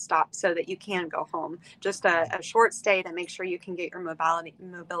take a pit stop so that you can go home, just a short stay to make sure you can get your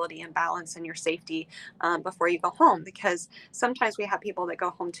mobility and balance and your safety before you go home, because sometimes we have people that go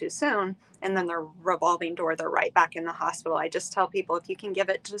home too soon, and then they're revolving door, they're right back in the hospital. I just tell people, if you can give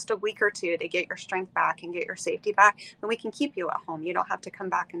it just a week or two to get your strength back and get your safety back, then we can keep you at home. You don't have to come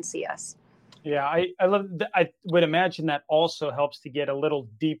back and see us. Yeah, I love. I would imagine that also helps to get a little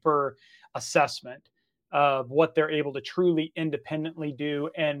deeper assessment of what they're able to truly independently do,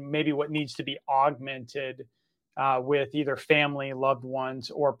 and maybe what needs to be augmented with either family, loved ones,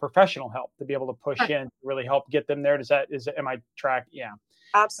 or professional help to be able to push in to really help get them there. Am I track? Yeah.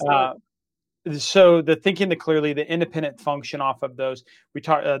 Absolutely. Uh, so the thinking the clearly, the independent function off of those, we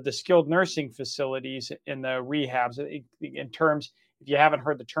talk the skilled nursing facilities in the rehabs in terms. If you haven't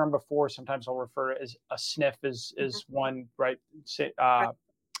heard the term before, sometimes I'll refer to as a sniff is one, right?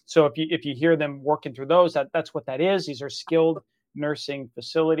 So if you hear them working through those, that's what that is. These are skilled nursing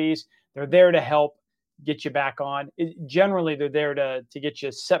facilities. They're there to help get you back on. Generally, they're there to get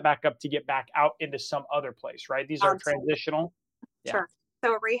you set back up to get back out into some other place, right? These are transitional. Yeah. Sure.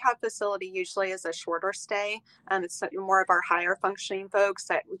 So a rehab facility usually is a shorter stay. It's more of our higher functioning folks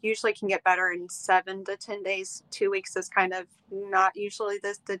that usually can get better in 7 to 10 days. 2 weeks is kind of not usually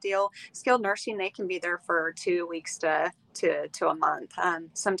the deal. Skilled nursing, they can be there for 2 weeks to a month.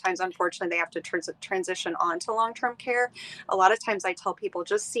 Sometimes, unfortunately, they have to transition on to long-term care. A lot of times I tell people,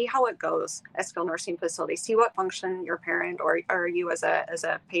 just see how it goes at skilled nursing facility, see what function your parent or you as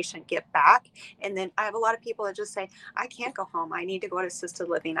a patient get back. And then I have a lot of people that just say, I can't go home. I need to go to assisted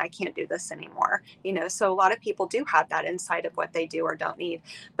living. I can't do this anymore. So a lot of people do have that insight of what they do or don't need.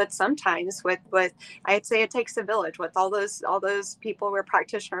 But sometimes with I'd say it takes a village with all those people, we're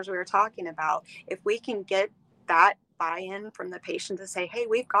practitioners we were talking about. If we can get that buy-in from the patient to say, hey,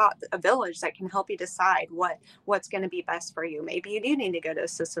 we've got a village that can help you decide what's going to be best for you. Maybe you do need to go to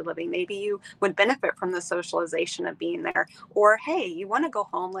assisted living. Maybe you would benefit from the socialization of being there. Or, hey, you want to go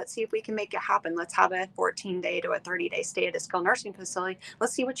home. Let's see if we can make it happen. Let's have a 14-day to a 30-day stay at a skilled nursing facility.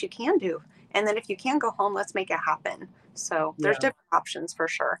 Let's see what you can do. And then if you can go home, let's make it happen. So there's different options for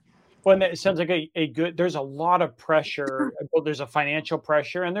sure. Well, it sounds like a good. There's a lot of pressure. Well, there's a financial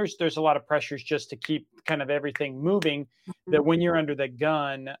pressure, and there's a lot of pressures just to keep kind of everything moving. That when you're under the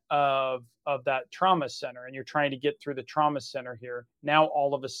gun of that trauma center, and you're trying to get through the trauma center here, now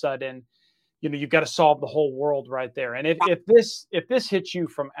all of a sudden, you've got to solve the whole world right there. And if this hits you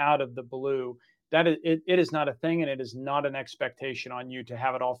from out of the blue, that it is not a thing, and it is not an expectation on you to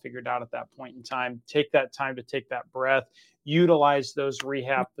have it all figured out at that point in time. Take that time to take that breath, utilize those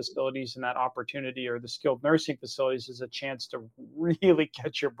rehab facilities and that opportunity, or the skilled nursing facilities, as a chance to really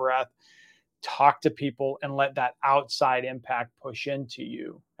catch your breath, talk to people, and let that outside impact push into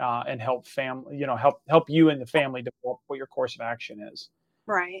you and help help you and the family develop what your course of action is.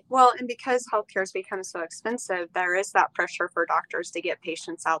 Right. Well, and because healthcare has become so expensive, there is that pressure for doctors to get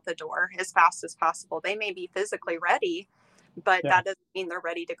patients out the door as fast as possible. They may be physically ready, but that doesn't mean they're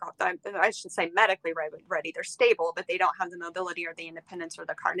ready to go. I should say medically ready. They're stable, but they don't have the mobility or the independence or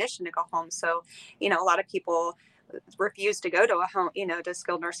the cognition to go home. So, a lot of people refuse to go to a home, to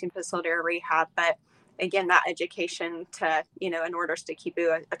skilled nursing facility or rehab. But again, that education to, in order to keep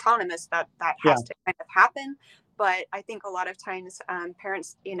you autonomous, that has to kind of happen. But I think a lot of times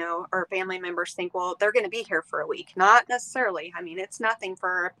parents, or family members think, well, they're going to be here for a week. Not necessarily. I mean, it's nothing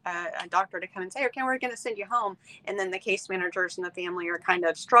for a doctor to come and say, okay, we're going to send you home. And then the case managers and the family are kind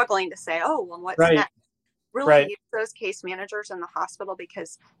of struggling to say, oh, well, what's next? Really use those case managers in the hospital,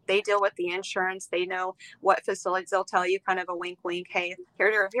 because they deal with the insurance. They know what facilities. They'll tell you kind of a wink, wink. Hey,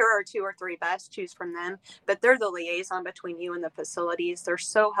 here are 2 or 3 best. Choose from them. But they're the liaison between you and the facilities. They're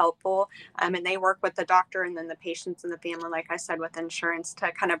so helpful. And they work with the doctor and then the patients and the family, like I said, with insurance,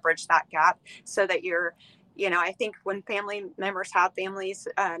 to kind of bridge that gap so that you're, I think when family members have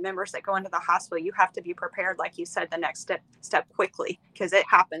members that go into the hospital, you have to be prepared, like you said, the next step quickly, because it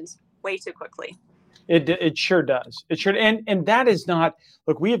happens way too quickly. It sure does. It sure, and that is not.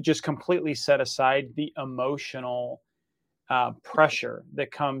 Look, we have just completely set aside the emotional pressure that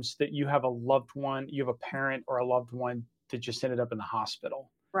you have a loved one, you have a parent or a loved one that just ended up in the hospital.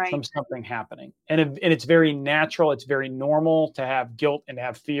 from something happening. And it's very natural. It's very normal to have guilt and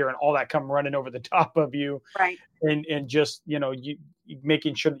have fear and all that come running over the top of you. Right. And just, you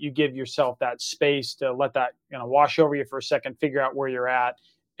making sure that you give yourself that space to let that, wash over you for a second, figure out where you're at,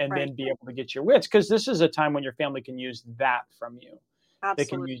 and then be able to get your wits. Because this is a time when your family can use that from you. Absolutely. They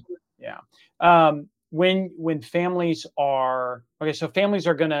can use, yeah. When families are, so families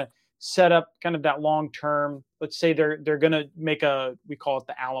are going to set up kind of that long-term, let's say they're going to make we call it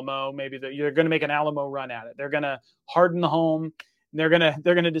the Alamo, maybe they're going to make an Alamo run at it. They're going to harden the home. And they're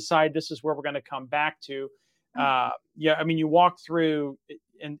going to decide this is where we're going to come back to. You walk through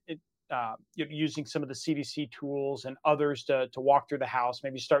and using some of the CDC tools and others to walk through the house,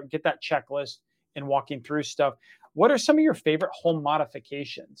 maybe get that checklist and walking through stuff. What are some of your favorite home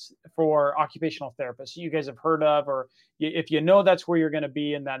modifications for occupational therapists you guys have heard of, or if that's where you're going to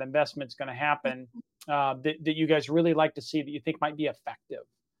be and that investment's going to happen, that you guys really like to see that you think might be effective?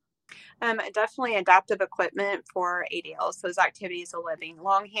 Definitely adaptive equipment for ADLs, those activities of living.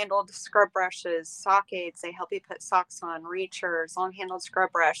 Long-handled scrub brushes, sock aids, they help you put socks on, reachers, long-handled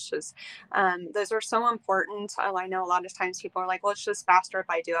scrub brushes. Those are so important. I know a lot of times people are like, well, it's just faster if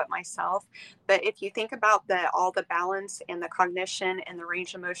I do it myself. But if you think about all the balance and the cognition and the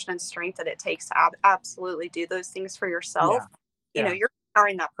range of motion and strength that it takes to absolutely do those things for yourself, you're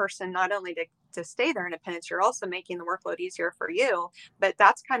empowering that person not only to stay their independence, you're also making the workload easier for you. But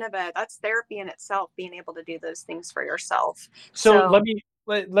that's that's therapy in itself, being able to do those things for yourself. So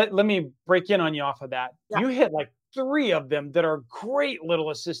let me break in on you off of that. Yeah. You hit like 3 of them that are great little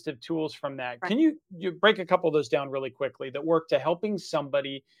assistive tools from that. Right. Can you break a couple of those down really quickly that work to helping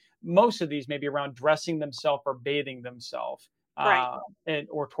somebody? Most of these maybe around dressing themselves or bathing themselves. Right.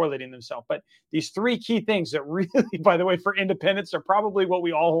 Or toileting themselves. But these 3 key things that really, by the way, for independence are probably what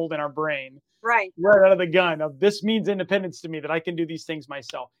we all hold in our brain. Right out of the gun of this means independence to me, that I can do these things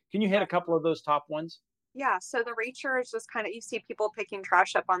myself. Can you hit a couple of those top ones? Yeah. So the reacher is just kind of, you see people picking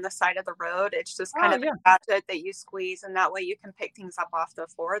trash up on the side of the road. It's just kind of a gadget that you squeeze, and that way you can pick things up off the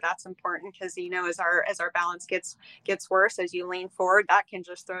floor. That's important because, as our balance gets worse, as you lean forward, that can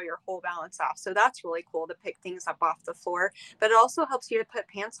just throw your whole balance off. So that's really cool to pick things up off the floor. But it also helps you to put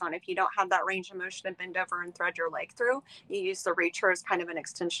pants on. If you don't have that range of motion to bend over and thread your leg through, you use the reacher as kind of an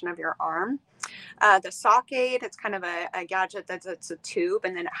extension of your arm. The sock aid, it's kind of a gadget it's a tube,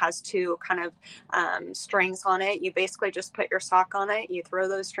 and then it has 2 kind of strings on it. You basically just put your sock on it, you throw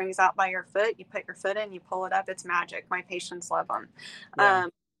those strings out by your foot, you put your foot in, you pull it up. It's magic. My patients love them. Yeah.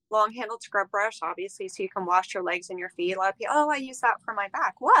 Long-handled scrub brush, obviously, so you can wash your legs and your feet. A lot of people, I use that for my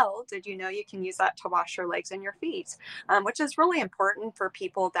back. Well, did you know you can use that to wash your legs and your feet, which is really important for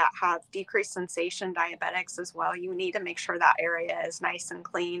people that have decreased sensation, diabetics as well. You need to make sure that area is nice and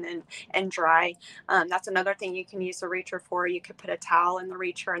clean and dry. That's another thing you can use the reacher for. You could put a towel in the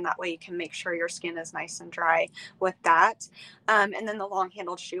reacher, and that way you can make sure your skin is nice and dry with that. And then the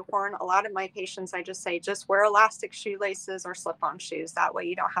long-handled shoehorn. A lot of my patients, I just say, just wear elastic shoelaces or slip-on shoes. That way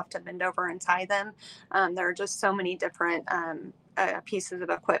you don't have to bend over and tie them. There are just so many different pieces of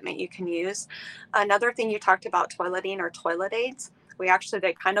equipment you can use. Another thing you talked about, toileting or toilet aids.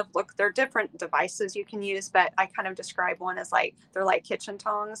 They're different devices you can use, but I kind of describe one as they're like kitchen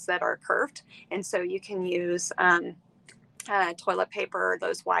tongs that are curved. And so you can use toilet paper,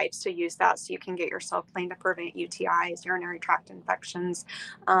 those wipes, to use that so you can get yourself clean to prevent UTIs, urinary tract infections,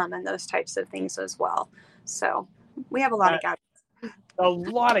 and those types of things as well. So we have a lot of gadgets. A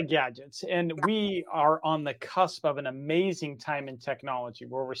lot of gadgets, and we are on the cusp of an amazing time in technology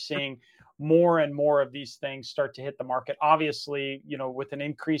where we're seeing more and more of these things start to hit the market. Obviously, with an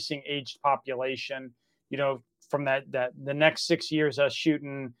increasing aged population, from the next 6 years, us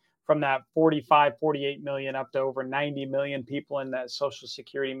shooting from that 45, 48 million up to over 90 million people in that Social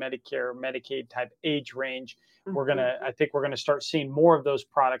Security, Medicare, Medicaid type age range. Mm-hmm. I think we're going to start seeing more of those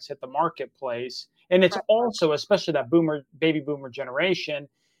products hit the marketplace. And it's also, especially that baby boomer generation,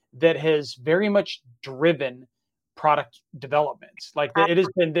 that has very much driven product development. Like it has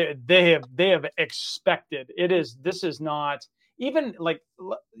been, they have expected. This is not even like,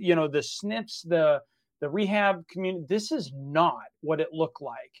 the SNPs, the rehab community. This is not what it looked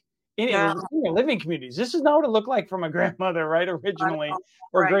like in living communities. This is not what it looked like for my grandmother, right? Originally,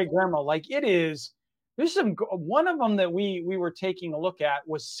 or great grandma. Like it is. There's one of them that we were taking a look at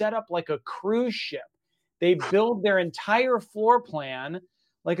was set up like a cruise ship. They build their entire floor plan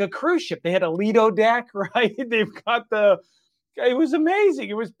like a cruise ship. They had a Lido deck, right? They've got it was amazing.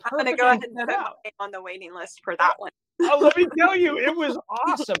 It was perfect. I'm going to go ahead and put my name on the waiting list for that one. Let me tell you, it was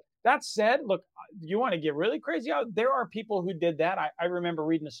awesome. That said, look, you want to get really crazy out? There are people who did that. I remember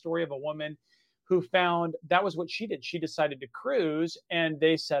reading a story of a woman who found that was what she did. She decided to cruise, and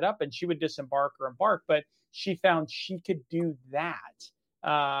they set up, and she would disembark or embark, but she found she could do that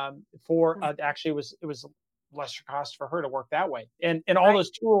for actually it was lesser cost for her to work that way. And all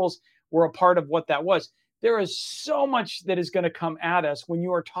those tools were a part of what that was. There is so much that is going to come at us when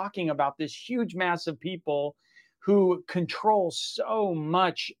you are talking about this huge mass of people who control so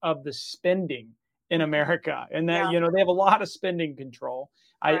much of the spending in America. And that, they have a lot of spending control.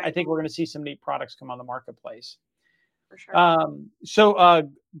 I think we're going to see some neat products come on the marketplace. For sure. So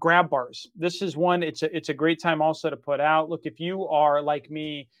grab bars. This is one, it's a great time also to put out. Look, if you are like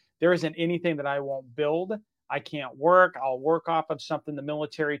me, there isn't anything that I won't build. I can't work. I'll work off of something. The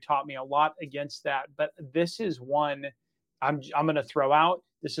military taught me a lot against that. But this is one I'm going to throw out.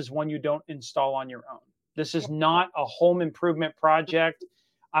 This is one you don't install on your own. This is not a home improvement project.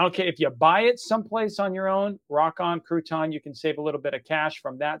 I don't care if you buy it someplace on your own, rock on, crouton, you can save a little bit of cash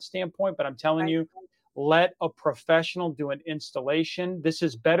from that standpoint. But I'm telling you, let a professional do an installation. This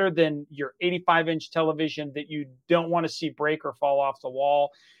is better than your 85-inch television that you don't want to see break or fall off the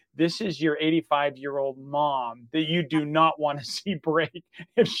wall. This is your 85-year-old mom that you do not want to see break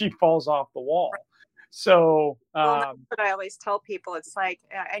if she falls off the wall. So that's what I always tell people. It's like,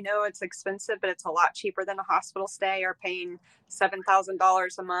 I know it's expensive, but it's a lot cheaper than a hospital stay or paying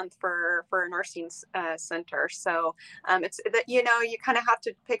 $7,000 a month for a nursing center. So it's that, you kind of have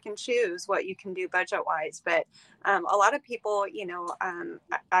to pick and choose what you can do budget wise. But a lot of people,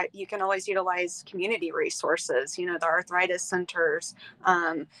 you can always utilize community resources, the arthritis centers.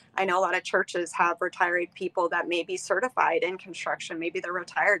 I know a lot of churches have retired people that may be certified in construction. Maybe they're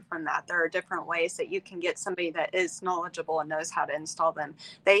retired from that. There are different ways that you can get somebody that is knowledgeable and knows how to install them.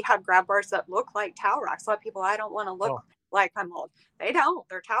 They have grab bars that look like towel racks. A lot of people, I don't want to look like I'm old. They don't.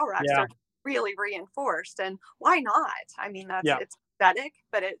 They're towel racks. They're really reinforced. And why not? I mean, it's aesthetic,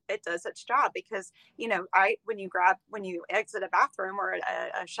 but it does its job because, when you exit a bathroom or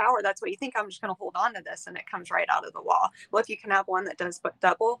a shower, that's what you think. I'm just going to hold on to this, and it comes right out of the wall. Well, if you can have one that does but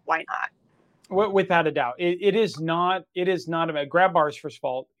double, why not? Without a doubt, it is not about grab bars. First of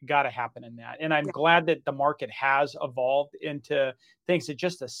all, got to happen in that, and I'm glad that the market has evolved into things that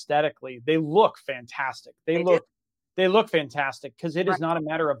just aesthetically they look fantastic. They look fantastic because it is not a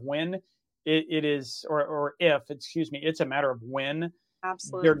matter of when it is or if, excuse me, it's a matter of when.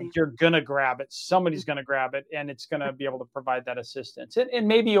 Absolutely, you're gonna grab it. Somebody's gonna grab it, and it's gonna be able to provide that assistance. And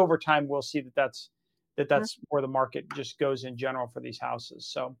maybe over time we'll see that's where the market just goes in general for these houses.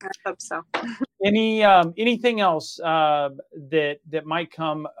 So I hope so. Anything else that might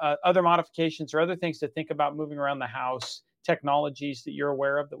come, other modifications or other things to think about moving around the house, technologies that you're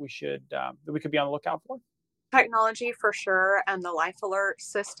aware of that we could be on the lookout for? Technology for sure, and the life alert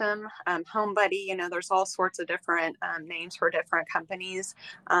system, Home Buddy. There's all sorts of different names for different companies.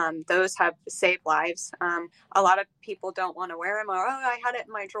 Those have saved lives. A lot of people don't want to wear them, or I had it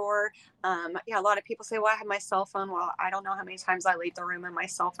in my drawer. A lot of people say, well, I have my cell phone. Well, I don't know how many times I leave the room and my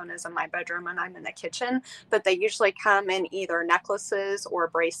cell phone is in my bedroom and I'm in the kitchen, but they usually come in either necklaces or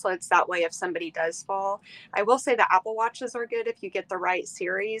bracelets. That way, if somebody does fall, I will say the Apple Watches are good. If you get the right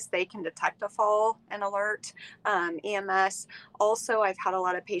series, they can detect a fall and alert. EMS. Also, I've had a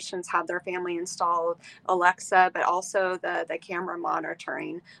lot of patients have their family install Alexa, but also the camera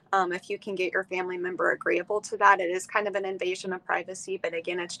monitoring. If you can get your family member agreeable to that, it is kind of an invasion of privacy, but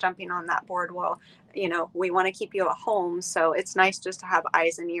again, it's jumping on that board. Well, we want to keep you at home, so it's nice just to have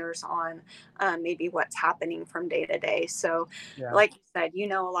eyes and ears on maybe what's happening from day to day. So like you said,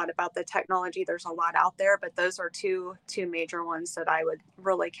 a lot about the technology. There's a lot out there, but those are two major ones that I would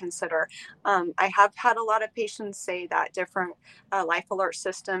really consider. I have had a lot of patients say that different life alert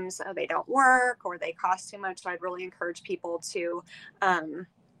systems, they don't work or they cost too much. So I'd really encourage people to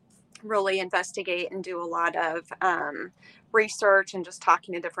really investigate and do a lot of research and just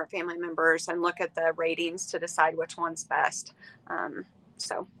talking to different family members and look at the ratings to decide which one's best.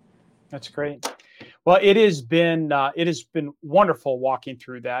 So that's great. Well, it has been wonderful walking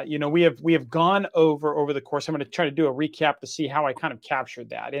through that. We have gone over the course. I'm going to try to do a recap to see how I kind of captured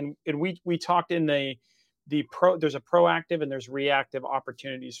that. And we talked in there's a proactive and there's reactive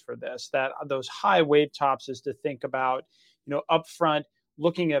opportunities for this. That those high wave tops is to think about, upfront,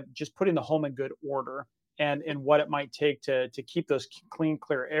 looking at just putting the home in good order and what it might take to keep those clean,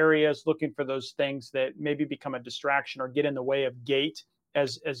 clear areas, looking for those things that maybe become a distraction or get in the way of gate,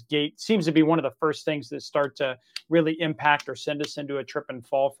 as gate seems to be one of the first things that start to really impact or send us into a trip and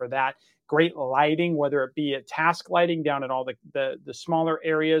fall for that. Great lighting, whether it be a task lighting down in all the smaller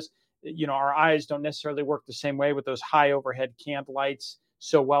areas. Our eyes don't necessarily work the same way with those high overhead canned lights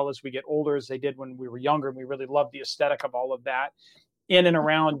so well as we get older as they did when we were younger. And we really love the aesthetic of all of that. In and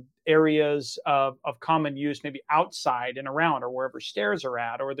around areas of common use, maybe outside and around, or wherever stairs are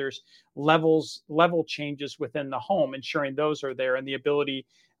at, or there's level changes within the home, ensuring those are there, and the ability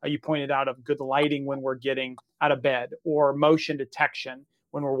you pointed out of good lighting when we're getting out of bed, or motion detection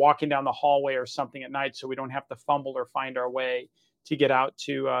when we're walking down the hallway or something at night, so we don't have to fumble or find our way to get out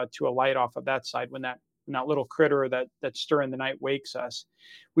to a light off of that side when that little critter that stir in the night wakes us.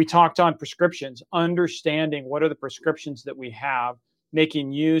 We talked on prescriptions, understanding what are the prescriptions that we have,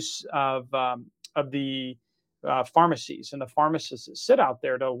 making use of the pharmacies and the pharmacists that sit out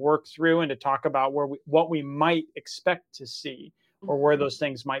there to work through and to talk about what we might expect to see, or where those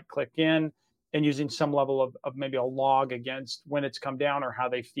things might click in, and using some level of maybe a log against when it's come down or how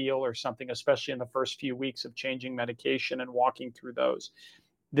they feel or something, especially in the first few weeks of changing medication and walking through those.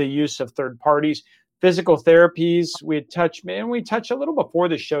 The use of third parties, physical therapies, we touch a little before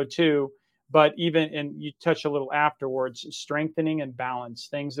the show too, but and you touch a little afterwards, strengthening and balance,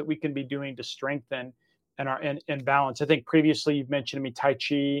 things that we can be doing to strengthen and balance. I think previously you've mentioned to me Tai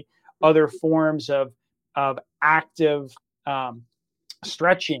Chi, other forms of active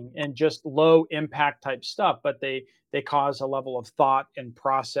stretching and just low impact type stuff, but they cause a level of thought and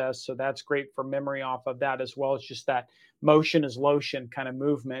process. So that's great for memory off of that, as well as just that motion is lotion kind of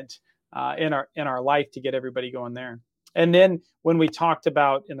movement in our life to get everybody going there. And then when we talked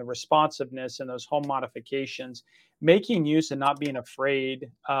about in the responsiveness and those home modifications, making use and not being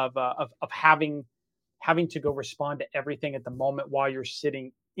afraid of having to go respond to everything at the moment while you're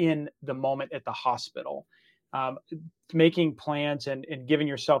sitting in the moment at the hospital. Making plans and giving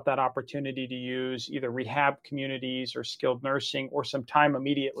yourself that opportunity to use either rehab communities or skilled nursing, or some time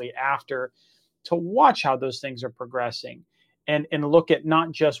immediately after, to watch how those things are progressing, and look at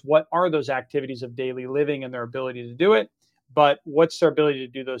not just what are those activities of daily living and their ability to do it, but what's their ability to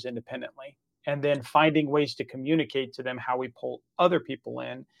do those independently, and then finding ways to communicate to them how we pull other people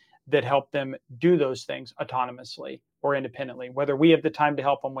in that help them do those things autonomously or independently, whether we have the time to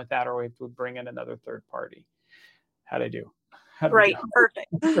help them with that or we have to bring in another third party. How'd I do? Right. Perfect.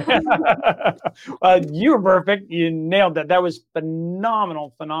 You were perfect. You nailed that. That was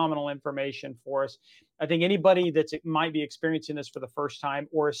phenomenal information for us. I think anybody that might be experiencing this for the first time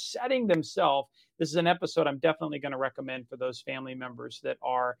or setting themselves, this is an episode I'm definitely going to recommend for those family members that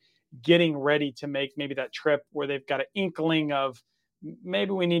are getting ready to make maybe that trip where they've got an inkling of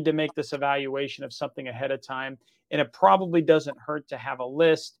maybe we need to make this evaluation of something ahead of time. And it probably doesn't hurt to have a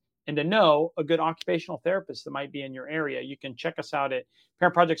list and to know a good occupational therapist that might be in your area. You can check us out at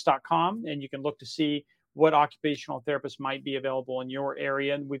parentprojects.com, and you can look to see what occupational therapists might be available in your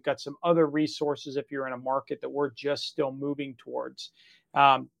area. And we've got some other resources if you're in a market that we're just still moving towards.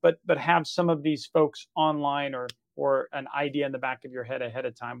 But have some of these folks online or an idea in the back of your head ahead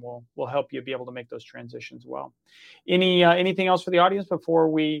of time will help you be able to make those transitions well. Anything else for the audience before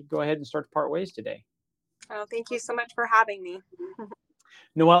we go ahead and start to part ways today? Oh, thank you so much for having me.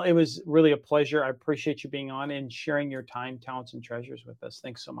 Noelle, it was really a pleasure. I appreciate you being on and sharing your time, talents, and treasures with us.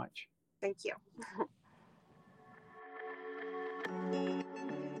 Thanks so much. Thank you.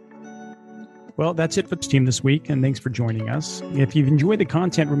 Well, that's it for the team this week, and thanks for joining us. If you've enjoyed the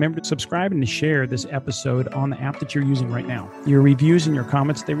content, remember to subscribe and to share this episode on the app that you're using right now. Your reviews and your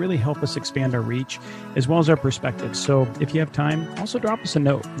comments, they really help us expand our reach as well as our perspective. So if you have time, also drop us a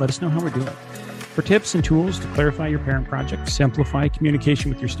note. Let us know how we're doing. For tips and tools to clarify your parent project, simplify communication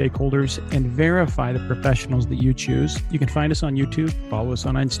with your stakeholders, and verify the professionals that you choose, you can find us on YouTube, follow us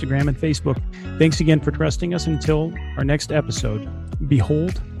on Instagram and Facebook. Thanks again for trusting us. Until our next episode,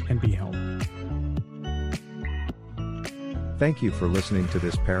 behold and be held. Thank you for listening to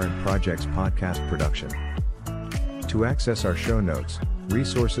this Parent Projects podcast production. To access our show notes,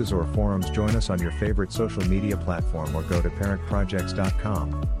 resources, or forums, join us on your favorite social media platform or go to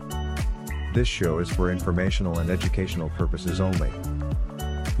parentprojects.com. This show is for informational and educational purposes only.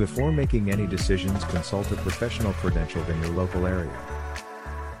 Before making any decisions, consult a professional credentialed in your local area.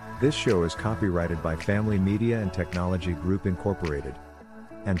 This show is copyrighted by Family Media and Technology Group Incorporated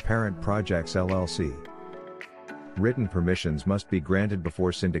and Parent Projects LLC. Written permissions must be granted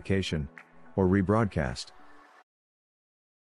before syndication or rebroadcast.